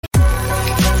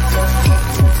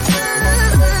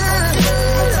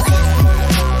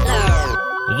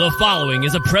The following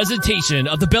is a presentation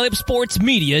of the Belly Up Sports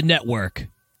Media Network.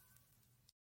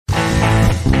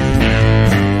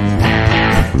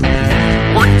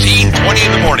 14:20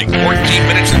 in the morning, 14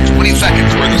 minutes and 20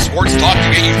 seconds where the sports talk to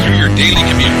get you through your daily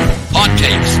commute. Hot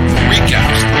takes,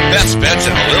 recaps, best bets,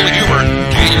 and a little humor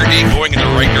to get your day going in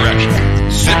the right direction.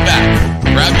 Sit back,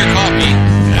 grab your coffee,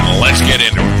 and let's get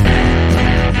into it.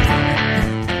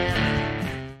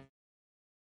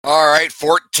 All right,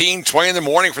 14:20 in the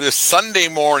morning for this Sunday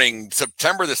morning,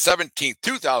 September the 17th,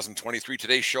 2023.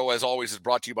 Today's show, as always, is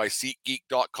brought to you by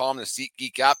SeatGeek.com, the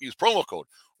SeatGeek app. Use promo code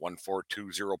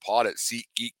 1420pod at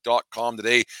SeatGeek.com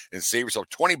today and save yourself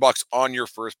 $20 on your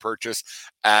first purchase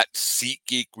at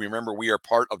SeatGeek. Remember, we are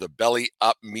part of the Belly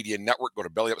Up Media Network. Go to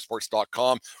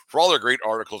bellyupsports.com for all their great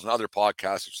articles and other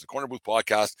podcasts, such as the Corner Booth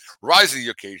Podcast, Rise to the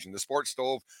Occasion, The Sports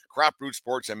Stove, Crap Root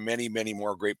Sports, and many, many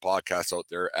more great podcasts out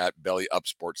there at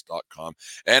bellyupsports.com.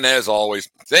 And as always,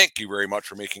 thank you very much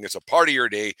for making us a part of your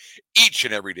day each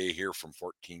and every day here from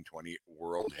 1420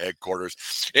 World Headquarters.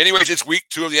 Anyways, it's week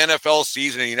 2 of the NFL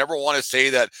season, and you never want to say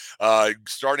that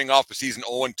starting off the season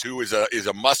 0-2 is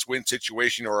a must-win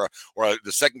situation, or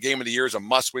the second game of the year is a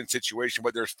must-win situation.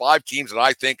 But there's 5 teams that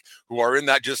I think who are in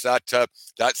that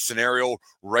scenario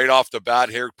right off the bat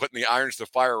here, putting the irons to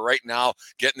fire right now,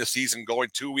 getting the season going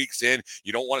 2 weeks in.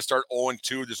 You don't want to start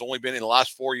 0-2. There's only been in the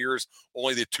last 4 years,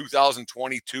 only the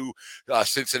 2022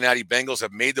 Cincinnati Bengals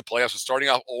have made the playoffs. So starting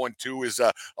off 0-2 is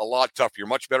a lot tougher. You're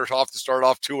much better off to start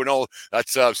off 2-0.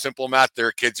 That's simple math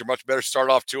there, kids. You're much better to start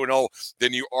off 2-0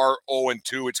 than you are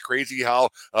 0-2. It's crazy how,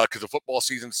 because the football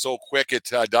season's so quick,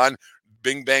 it's done.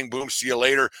 Bing, bang, boom, see you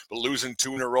later. But losing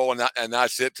 2 in a row, and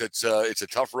that's it. It's a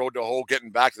tough road to hoe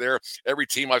getting back there. Every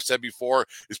team, I've said before,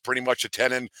 is pretty much a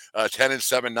 10-7,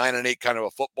 9-8 kind of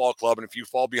a football club. And if you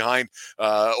fall behind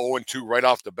 0-2 right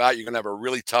off the bat, you're going to have a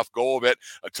really tough go of it,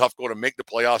 a tough go to make the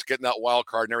playoffs, getting that wild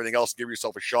card and everything else, give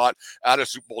yourself a shot at a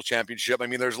Super Bowl championship. I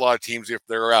mean, there's a lot of teams, if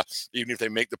they're even if they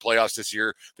make the playoffs this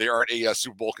year, they aren't a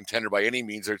Super Bowl contender by any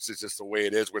means. It's just the way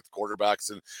it is with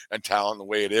quarterbacks and talent, the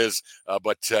way it is.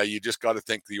 But you just got to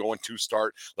think the 0-2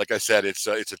 start, like I said, it's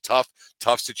a tough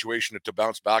situation to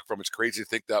bounce back from. It's crazy to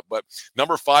think that. But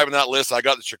number 5 on that list, I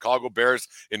got the Chicago Bears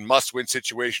in must-win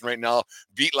situation right now.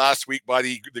 Beat last week by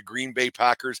the Green Bay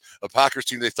Packers, a Packers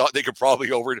team they thought they could probably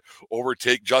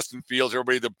overtake Justin Fields.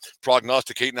 Everybody to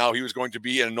prognosticate now he was going to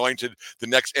be anointed the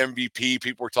next MVP.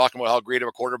 People were talking about how great of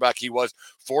a quarterback he was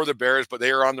for the Bears, but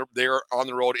they are on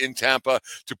the road in Tampa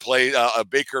to play a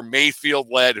Baker Mayfield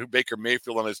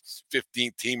on his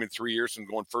 15th team in 3 years and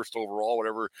going first overall,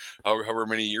 however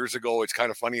many years ago. It's kind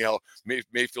of funny how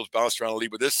Mayfield's bounced around the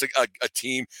league, but this is a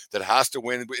team that has to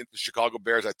win. The Chicago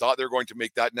Bears, I thought they were going to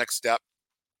make that next step.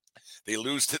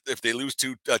 If they lose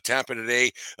to Tampa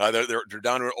today, they're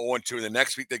down to an 0-2. And the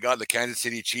next week they got the Kansas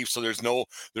City Chiefs, so there's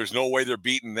no way they're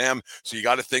beating them. So you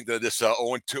got to think that this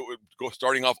 0-2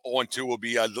 starting off 0-2 will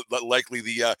be likely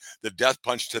the death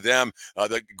punch to them.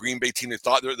 The Green Bay team they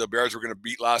thought the Bears were going to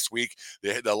beat last week.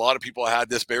 A lot of people had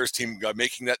this Bears team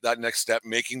making that next step,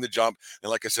 making the jump. And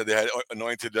like I said, they had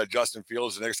anointed Justin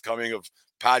Fields the next coming of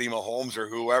Patty Mahomes or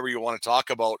whoever you want to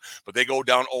talk about, but they go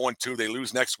down 0-2. They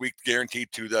lose next week,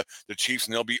 guaranteed to the Chiefs,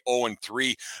 and they'll be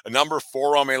 0-3. Number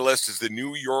 4 on my list is the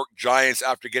New York Giants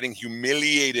after getting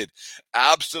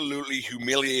absolutely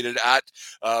humiliated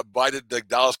by the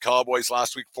Dallas Cowboys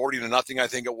last week, 40-0, I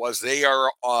think it was. They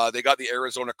got the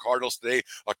Arizona Cardinals today,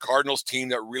 a Cardinals team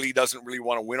that really doesn't really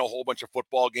want to win a whole bunch of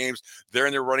football games. They're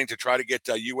in their running to try to get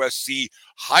USC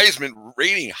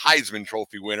Heisman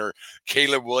Trophy winner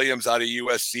Caleb Williams out of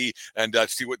USC and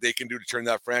see what they can do to turn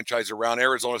that franchise around.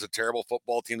 Arizona's a terrible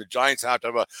football team. The Giants have to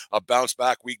have a bounce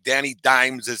back week. Danny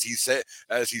Dimes, as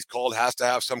he's called, has to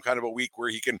have some kind of a week where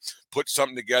he can put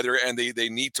something together, and they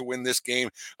need to win this game.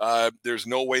 There's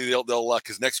no way they'll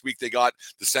because next week they got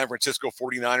the San Francisco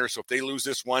 49ers. So if they lose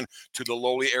this one to the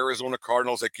lowly Arizona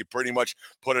Cardinals, that could pretty much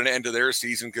put an end to their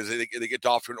season, because they get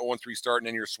off to an 0-3 start, and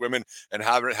then you're swimming and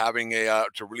having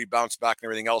to really bounce back and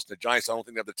everything else. And the Giants, I don't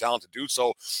think they have the talent to do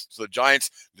so. So the Giants,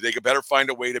 they could better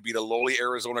find a way to beat a lowly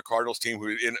Arizona Cardinals team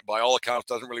who, by all accounts,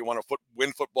 doesn't really want to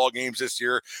win football games this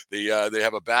year. They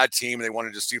have a bad team, and they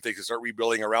wanted to see if they could start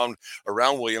rebuilding around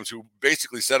Williams, who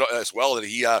basically said as well that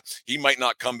he might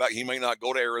not come back. He might not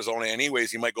go to Arizona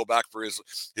anyways. He might go back for his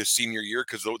senior year,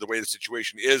 because the way the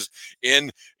situation is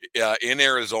in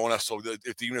Arizona. So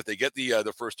even if they get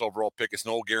the first overall pick, it's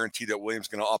no guarantee that Williams is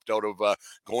going to opt out of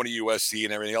going to USC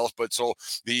and everything else. But so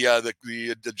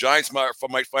the Giants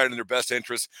might find it in their best best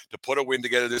interest to put a win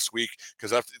together this week,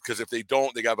 because if they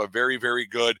don't, they have a very, very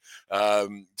good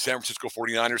San Francisco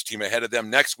 49ers team ahead of them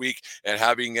next week, and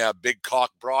having Big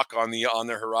Cock Brock on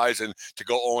the horizon to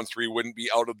go 0-3 wouldn't be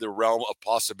out of the realm of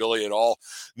possibility at all.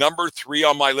 Number 3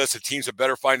 on my list of teams that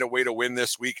better find a way to win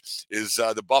this week is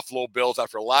the Buffalo Bills.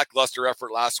 After a lackluster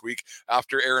effort last week,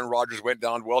 after Aaron Rodgers went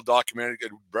down, well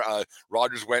documented,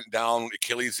 Rodgers went down,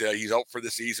 Achilles, he's out for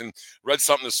the season. Read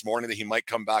something this morning that he might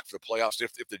come back for the playoffs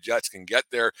if the Jets can get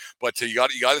there. But you got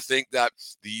to think that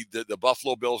the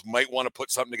Buffalo Bills might want to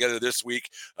put something together this week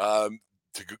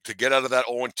to get out of that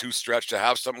 0-2 stretch, to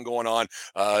have something going on.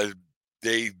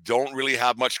 They don't really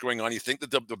have much going on. You think that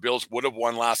the Bills would have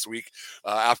won last week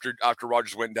after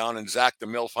Rodgers went down and Zach the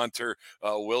MILF Hunter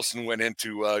Wilson went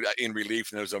into in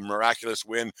relief, and there was a miraculous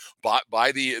win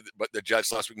by the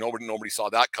Jets last week. Nobody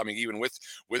saw that coming, even with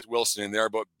Wilson in there.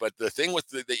 But the thing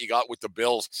that you got with the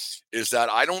Bills is that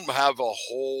I don't have a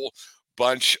whole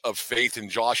bunch of faith in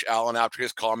Josh Allen after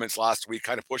his comments last week,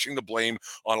 kind of pushing the blame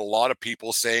on a lot of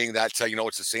people, saying that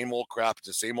it's the same old crap, it's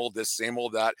the same old this, same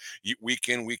old that, week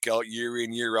in, week out, year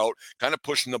in, year out, kind of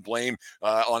pushing the blame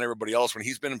on everybody else, when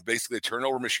he's been basically a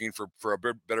turnover machine for a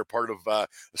better part of a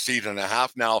season and a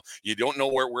half now. You don't know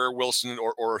where Wilson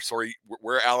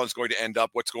where Allen's going to end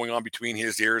up, what's going on between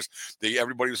his ears.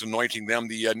 Everybody was anointing them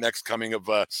the next coming of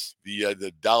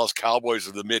the Dallas Cowboys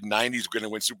of the mid 90s, going to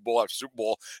win Super Bowl after Super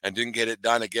Bowl, and didn't get it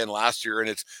done again last year. And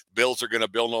it's Bills are going to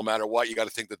build no matter what. You got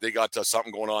to think that they got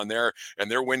something going on there,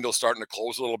 and their window's starting to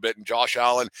close a little bit. And Josh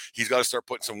Allen, he's got to start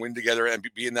putting some win together and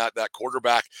being that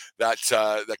quarterback that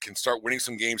can start winning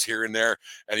some games here and there.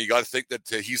 And you got to think that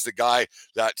he's the guy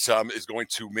that is going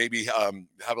to maybe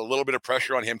have a little bit of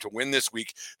pressure on him to win this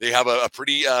week. They have a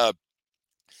pretty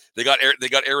They got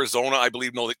Arizona, I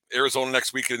believe. No, Arizona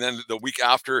next week, and then the week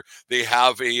after they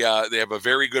have a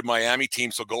very good Miami team.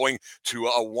 So going to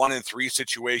a 1-3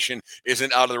 situation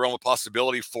isn't out of the realm of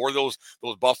possibility for those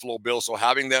Buffalo Bills. So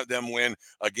having them win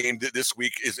a game this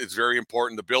week is very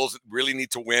important. The Bills really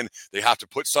need to win. They have to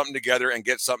put something together and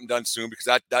get something done soon,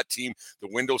 because that team, the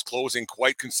window's closing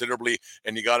quite considerably,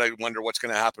 and you got to wonder what's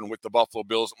going to happen with the Buffalo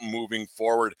Bills moving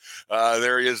forward.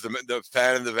 There he is, the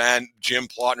fan in the van, Jim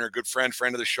Plotner, good friend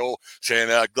of the show, saying,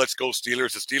 let's go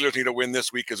Steelers. The Steelers need to win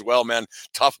this week as well, man.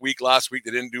 Tough week last week.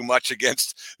 They didn't do much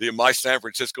against my San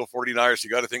Francisco 49ers. You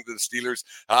got to think that the Steelers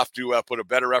have to put a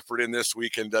better effort in this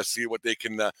week and see what they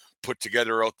can put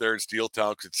together out there in Steel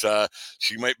Town. It's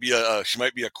she might be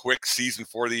a quick season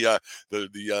for the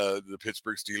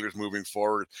Pittsburgh Steelers moving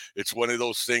forward. It's one of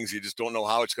those things you just don't know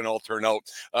how it's going to all turn out.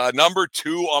 Number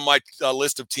 2 on my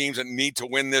list of teams that need to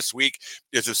win this week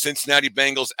is the Cincinnati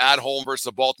Bengals at home versus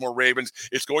the Baltimore Ravens.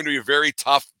 It's going to be a very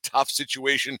tough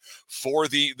situation for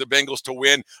the Bengals to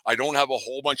win. I don't have a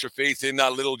whole bunch of faith in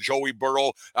little Joey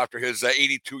Burrow after his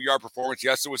 82-yard performance.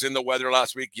 Yes, it was in the weather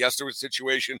last week. Yes, there was a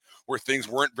situation where things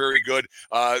weren't very good.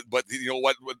 But you know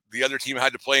what the other team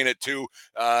had to play in it too.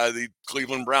 The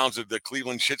Cleveland Browns, the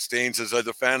Cleveland shit stains, as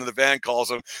the fan of the van calls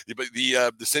them. But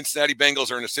the Cincinnati Bengals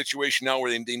are in a situation now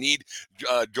where they need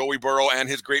Joey Burrow and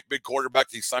his great big quarterback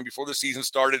that he signed before the season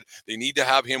started. They need to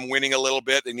have him winning a little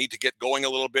bit. They need to get going a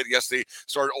little bit. Yes, they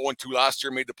started 0-2 last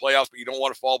year, made the playoffs, but you don't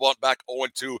want to fall back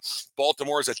 0-2.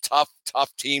 Baltimore is a tough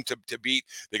team to beat.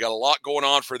 They got a lot going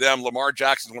on for them. Lamar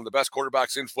Jackson is one of the best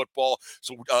quarterbacks in football,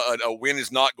 so a win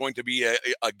is not going to be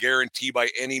a guarantee by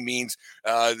any means.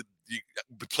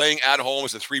 Playing at home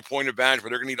is a 3-point advantage, but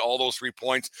they're going to need all those 3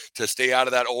 points to stay out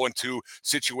of that 0-2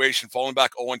 situation. Falling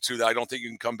back 0-2, I don't think you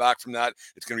can come back from that.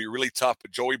 It's going to be really tough.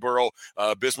 But Joey Burrow,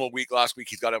 abysmal week last week.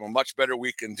 He's got to have a much better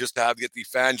week, and just to get the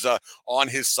fans on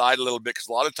his side a little bit, because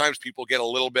a lot of times people get a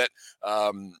little bit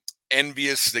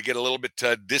envious. They get a little bit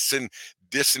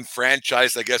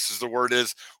disenfranchised, I guess is the word,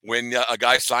 is when a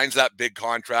guy signs that big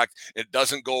contract. It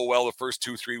doesn't go well the first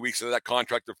 2-3 weeks of that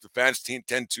contract. The fans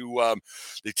tend to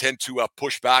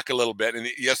push back a little bit. And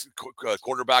yes,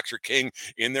 quarterbacks are king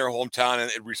in their hometown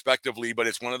and respectively, but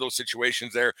it's one of those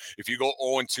situations there. If you go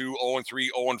 0-2, 0-3,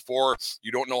 0-4,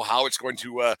 you don't know how it's going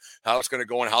to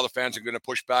go and how the fans are going to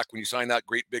push back when you sign that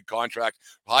great big contract.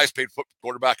 Highest paid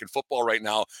quarterback in football right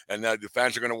now, and the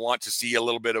fans are going to want to see a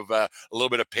little bit of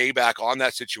payback on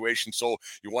that situation. So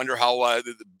you wonder how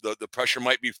the pressure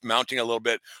might be mounting a little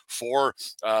bit for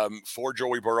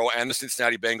Joey Burrow and the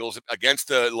Cincinnati Bengals against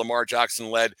the Lamar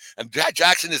Jackson led. And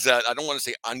Jackson is I don't want to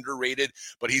say underrated,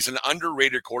 but he's an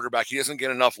underrated quarterback. He doesn't get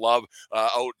enough love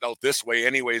out this way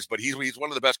anyways, but he's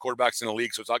one of the best quarterbacks in the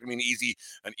league. So it's not going to be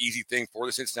an easy thing for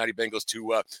the Cincinnati Bengals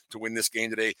to win this game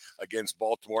today against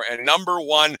Baltimore. And number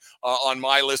 1 on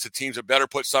my list of teams that better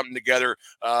put something together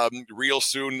real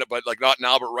soon, but like not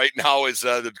now, but right now, is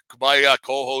my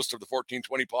co-host of the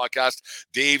 1420 Tony podcast.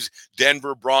 Dave's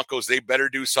Denver Broncos, they better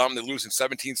do something. They're losing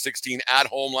 17-16 at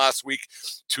home last week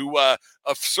to a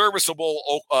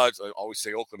serviceable, I always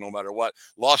say Oakland no matter what,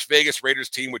 Las Vegas Raiders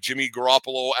team with Jimmy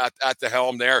Garoppolo at the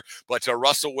helm there. But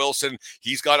Russell Wilson,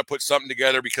 he's got to put something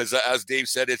together because, as Dave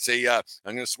said, it's I'm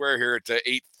going to swear here, it's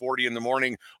 8:40 in the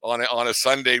morning on a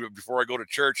Sunday before I go to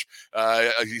church.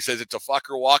 He says it's a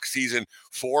fucker walk season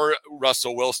for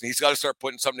Russell Wilson. He's got to start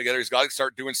putting something together. He's got to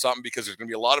start doing something because there's going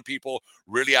to be a lot of people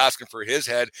really asking for his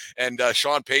head. And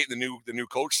Sean Payton, the new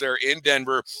coach there in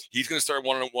Denver, he's going to start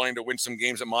wanting to win some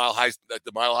games at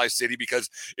the Mile High City, because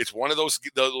it's one of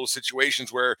those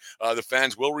situations where the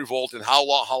fans will revolt. And how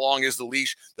long is the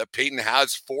leash that Payton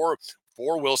has for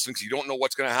Wilson, because you don't know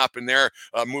what's going to happen there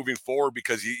moving forward,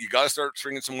 because you got to start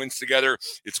stringing some wins together.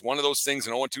 It's one of those things.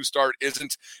 An 0-2 start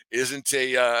isn't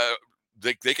a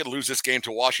they could lose this game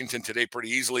to Washington today pretty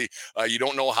easily. You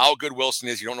don't know how good Wilson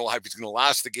is. You don't know if he's going to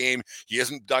last the game. He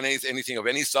hasn't done anything of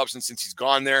any substance since he's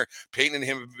gone there. Payton and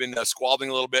him have been squabbling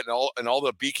a little bit, and all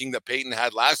the beaking that Payton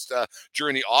had last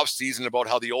during the offseason about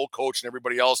how the old coach and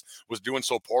everybody else was doing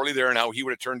so poorly there, and how he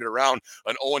would have turned it around.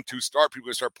 An 0-2 start, people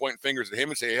would start pointing fingers at him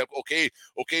and say, okay,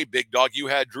 big dog, you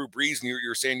had Drew Brees, and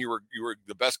you're saying you were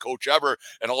the best coach ever,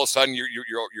 and all of a sudden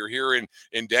you're here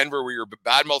in Denver where you're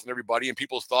bad-mouthing everybody, and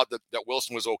people thought that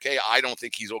Wilson was okay. I don't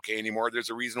think he's okay anymore.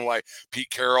 There's a reason why Pete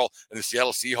Carroll and the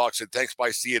Seattle Seahawks said thanks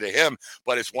by see you to him.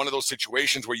 But it's one of those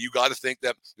situations where you got to think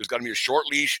that there's got to be a short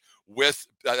leash with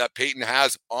that Payton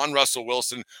has on Russell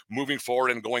Wilson moving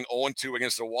forward, and going 0-2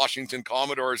 against the Washington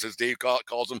Commodores, as Dave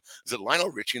calls them. Is it Lionel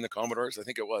Richie and the Commodores? I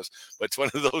think it was. But it's one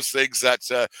of those things that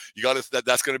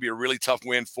that's going to be a really tough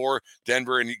win for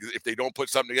Denver. And if they don't put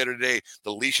something together today,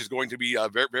 the leash is going to be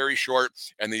very, very short.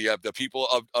 And the people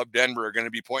of Denver are going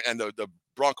to be pointing, and the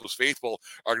Broncos faithful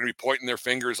are going to be pointing their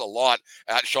fingers a lot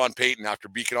at Sean Payton after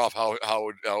beaking off how it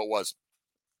was.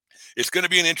 It's going to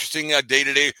be an interesting day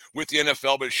today with the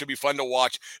NFL, but it should be fun to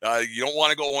watch. You don't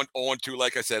want to go 0-2,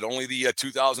 like I said. Only the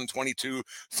 2022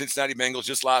 Cincinnati Bengals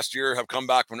just last year have come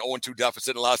back from an 0-2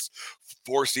 deficit in the last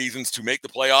 4 seasons to make the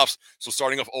playoffs. So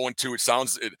starting off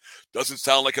 0-2, it doesn't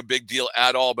sound like a big deal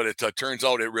at all, but it turns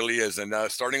out it really is. And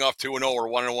starting off 2-0 or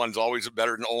 1-1 is always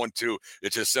better than 0-2.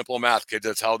 It's just simple math, kids.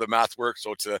 That's how the math works.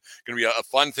 So it's going to be a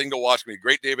fun thing to watch. It's going to be a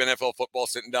great day of NFL football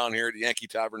sitting down here at the Yankee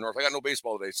Tavern North. I got no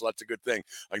baseball today, so that's a good thing.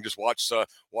 I can just watch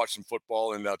some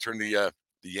football and turn the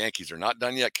Yankees are not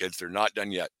done yet, kids. They're not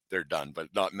done yet. They're done, but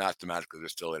not mathematically. They're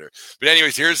still later. But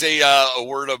anyways, here's a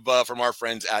word from our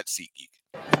friends at SeatGeek.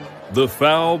 The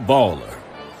foul baller.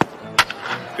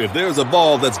 If there's a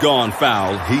ball that's gone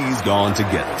foul, he's gone to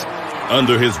get it.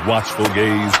 Under his watchful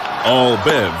gaze, all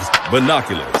bevs,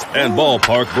 binoculars, and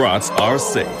ballpark brats are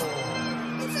safe.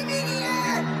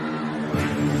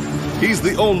 He's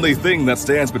the only thing that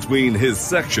stands between his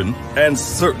section and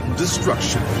certain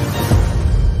destruction.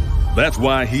 That's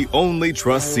why he only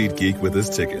trusts SeatGeek with his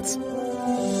tickets.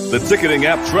 The ticketing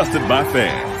app trusted by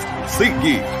fans.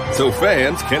 SeatGeek, so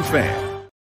fans can fan.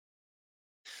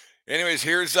 Anyways,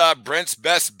 here's Brent's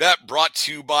Best Bet, brought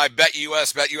to you by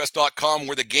BetUS, BetUS.com,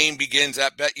 where the game begins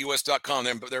at BetUS.com.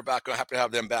 They're back. I have to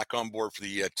have them back on board for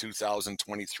the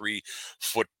 2023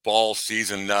 football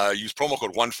season. Use promo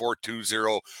code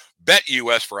 1420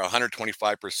 BetUS for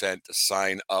 125%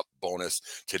 sign-up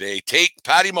bonus today. Take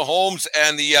Patty Mahomes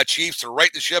and the Chiefs to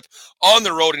right the ship on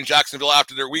the road in Jacksonville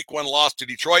after their Week 1 loss to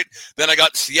Detroit. Then I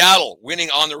got Seattle winning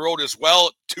on the road as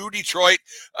well to Detroit.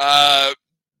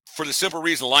 For the simple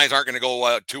reason, the Lions aren't going to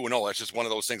go 2-0. That's just one of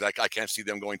those things. I can't see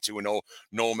them going 2-0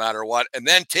 no matter what. And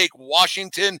then take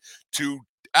Washington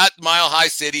at Mile High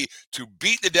City to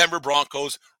beat the Denver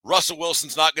Broncos. Russell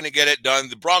Wilson's not going to get it done.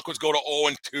 The Broncos go to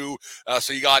 0-2.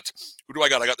 So you got, who do I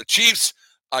got? I got the Chiefs,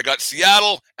 I got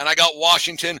Seattle, and I got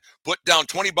Washington. Put down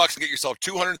 $20 and get yourself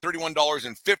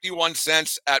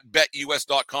 $231.51 at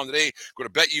BetUS.com today. Go to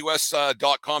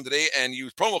BetUS.com today and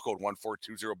use promo code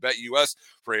 1420 BetUS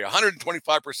for a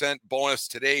 125% bonus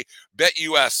today.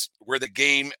 BetUS, where the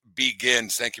game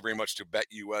begins. Thank you very much to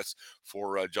BetUS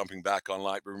for jumping back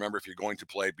online. But remember, if you're going to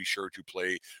play, be sure to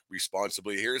play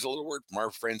responsibly. Here's a little word from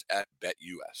our friends at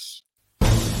BetUS.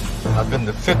 I've been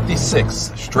to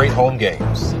 56 straight home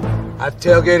games. I've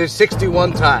tailgated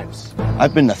 61 times.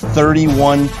 I've been to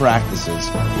 31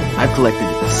 practices. I've collected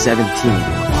 17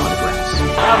 autographs.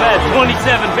 I've had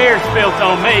 27 beers spilled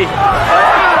on me.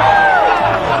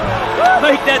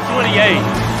 Make that 28.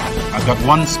 I've got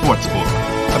one sports book.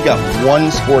 I've got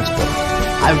one sports book.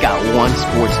 I've got one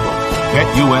sports book.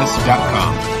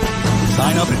 BetUS.com.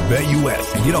 Sign up at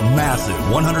BetUS and get a massive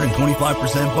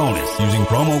 125% bonus using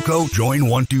promo code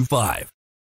JOIN125.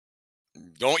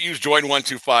 Don't use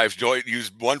Join125.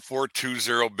 Use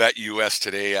 1420BetUS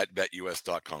today at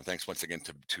betus.com. Thanks once again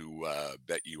to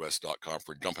betus.com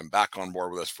for jumping back on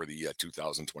board with us for the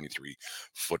 2023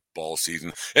 football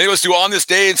season. Anyways, do on this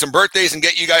day and some birthdays and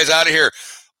get you guys out of here.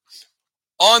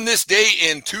 On this day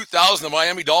in 2000, the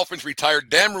Miami Dolphins retired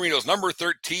Dan Marino's number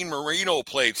 13. Marino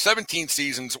played 17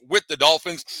 seasons with the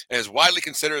Dolphins and is widely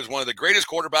considered as one of the greatest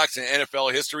quarterbacks in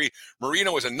NFL history.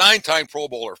 Marino is a 9-time Pro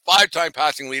Bowler, 5-time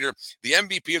passing leader, the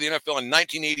MVP of the NFL in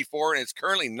 1984, and is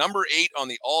currently number 8 on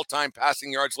the all-time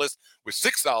passing yards list with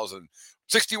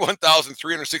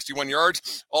 61,361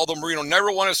 yards. Although Marino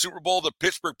never won a Super Bowl, the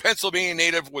Pittsburgh, Pennsylvania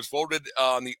native was voted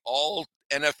on the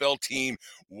All-NFL team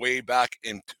way back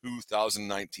in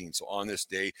 2019. So on this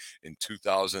day in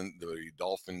 2000, the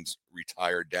Dolphins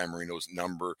retired Dan Marino's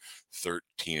number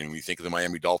 13. And when you think of the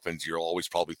Miami Dolphins, you'll always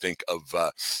probably think of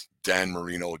Dan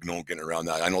Marino, no getting around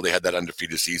that. I know they had that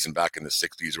undefeated season back in the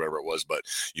 60s or whatever it was, but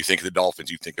you think of the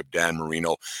Dolphins, you think of Dan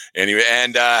Marino. Anyway,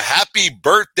 and happy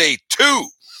birthday to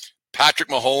Patrick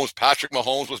Mahomes. Patrick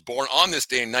Mahomes was born on this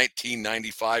day in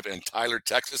 1995 in Tyler,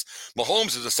 Texas.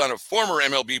 Mahomes is the son of former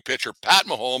MLB pitcher Pat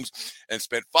Mahomes and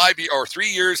spent 3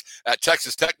 years at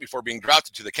Texas Tech before being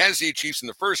drafted to the Kansas City Chiefs in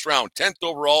the first round, 10th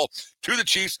overall to the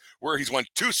Chiefs, where he's won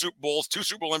 2 Super Bowls, 2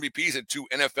 Super Bowl MVPs, and 2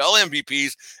 NFL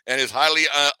MVPs, and is highly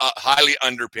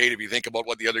underpaid. If you think about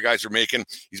what the other guys are making,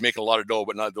 he's making a lot of dough,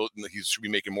 but not those, he should be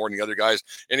making more than the other guys.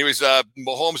 Anyways,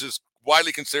 Mahomes is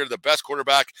widely considered the best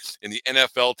quarterback in the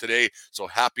NFL today. So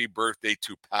happy birthday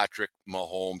to Patrick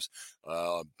Mahomes.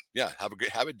 Have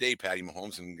a day, Patty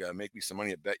Mahomes, and make me some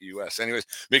money at BetUS. Anyways,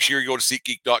 make sure you go to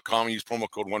SeatGeek.com and use promo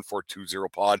code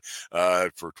 1420pod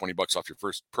for $20 off your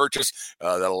first purchase.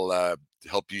 That'll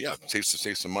help you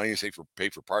save some money, pay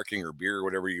for parking or beer or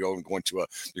whatever you go and you're going to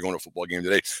a football game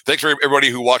today. Thanks for everybody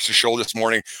who watched the show this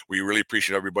morning. We really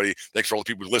appreciate everybody. Thanks for all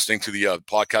the people listening to the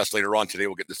podcast later on today.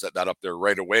 We'll get that up there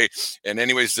right away. And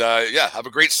anyways, have a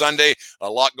great Sunday. A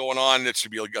lot going on. It should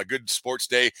be a good sports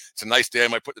day. It's a nice day. I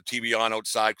might put the TV on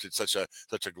outside because it's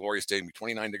such a glorious day. It'll be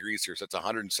 29 degrees here, so it's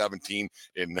 117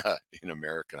 in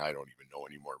America. I don't even know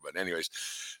anymore. But anyways,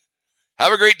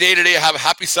 have a great day today. Have a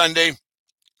happy Sunday.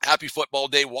 Happy football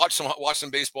day. Watch some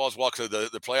baseball as well because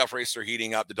the playoff races are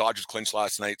heating up. The Dodgers clinched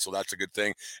last night, so that's a good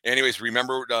thing. Anyways,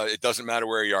 remember, it doesn't matter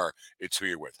where you are. It's who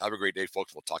you're with. Have a great day,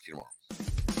 folks. We'll talk to you tomorrow.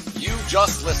 You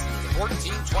just listened to the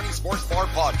 1420 Sports Bar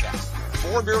Podcast.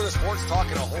 4 beer with the sports talk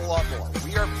and a whole lot more.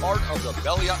 We are part of the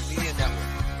Belly Up Media Network.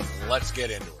 Let's get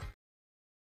into it.